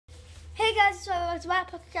Hey guys, so it's Matt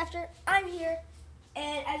Puckercrafter. I'm here,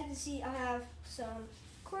 and as you can see, I have some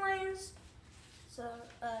coins, some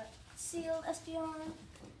sealed Espeon,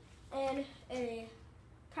 and a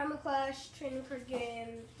Primal Clash training card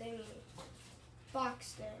game thingy,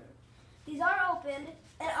 box thing. These are opened,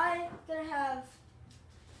 and I'm gonna have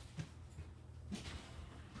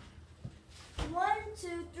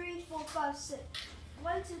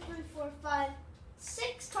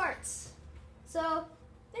 6 carts. So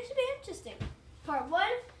this should be interesting. Part 1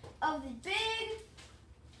 of the big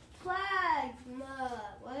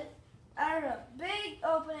plasma. What? I don't know. Big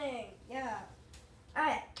opening. Yeah.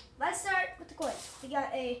 Alright, let's start with the coins. We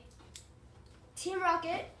got a Team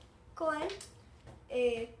Rocket coin,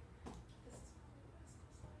 a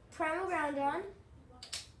Primal Groudon,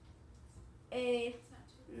 a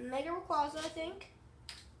Mega Rayquaza, I think,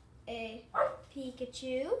 a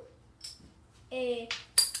Pikachu, a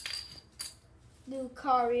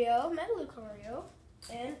Lucario, Mega Lucario,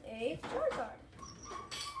 and a Charizard.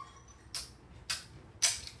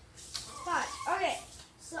 5. Okay,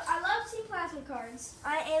 so I love Team Plasma cards.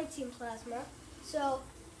 I am Team Plasma. So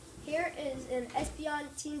here is an Espeon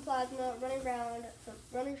Team Plasma running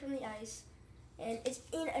from the ice, and it's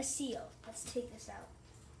in a seal. Let's take this out.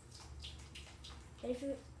 Ready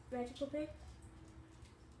for magical ping?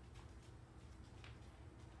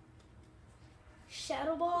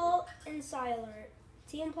 Shadow Ball and Silent.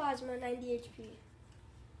 Team Plasma, 90 HP.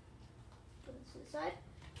 Put this to the side.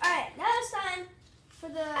 Alright, now it's time for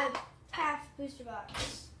the half booster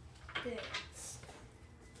box thing.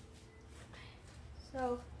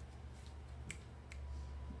 So,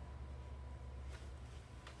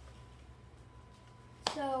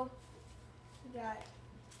 we got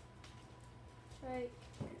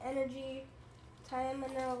energy,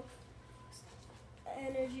 Tyamino,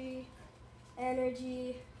 energy,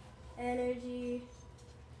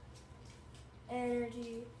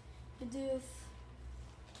 Bidoof,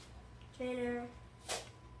 trainer,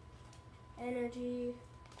 energy,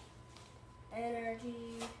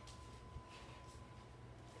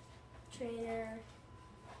 trainer,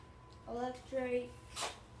 Electrike,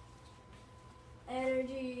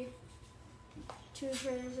 energy, 2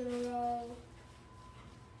 trainers in a row,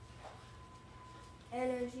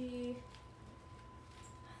 energy,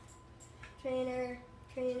 trainer,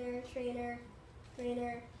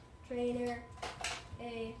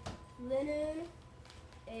 a Linoon,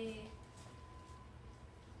 a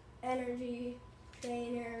energy,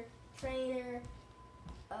 trainer,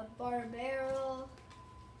 a Barbarrel,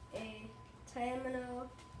 a Tamino,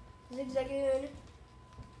 Zigzagoon,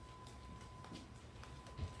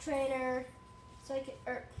 trainer, psychic,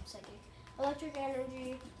 electric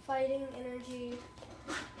energy, fighting energy,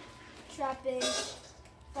 Trapinch,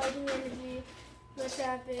 fighting energy,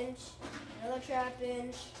 another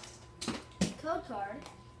Trapinch, code card,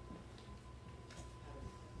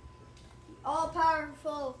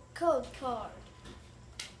 all-powerful code card,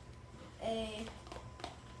 a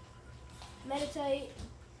Meditite,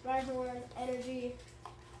 Rhyhorn, energy,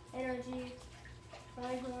 Rhyhorn,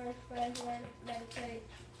 Meditite,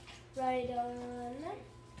 Rhydon,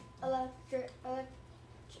 electric,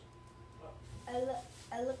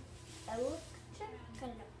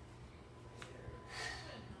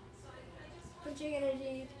 punching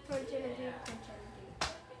energy, punch energy.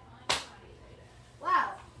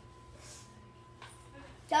 Wow.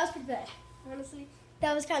 That was pretty bad. Honestly,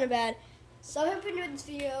 that was kind of bad. So I hope you enjoyed this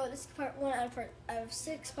video. This is part 1 out of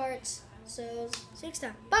 6 parts. So 6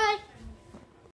 times. Bye.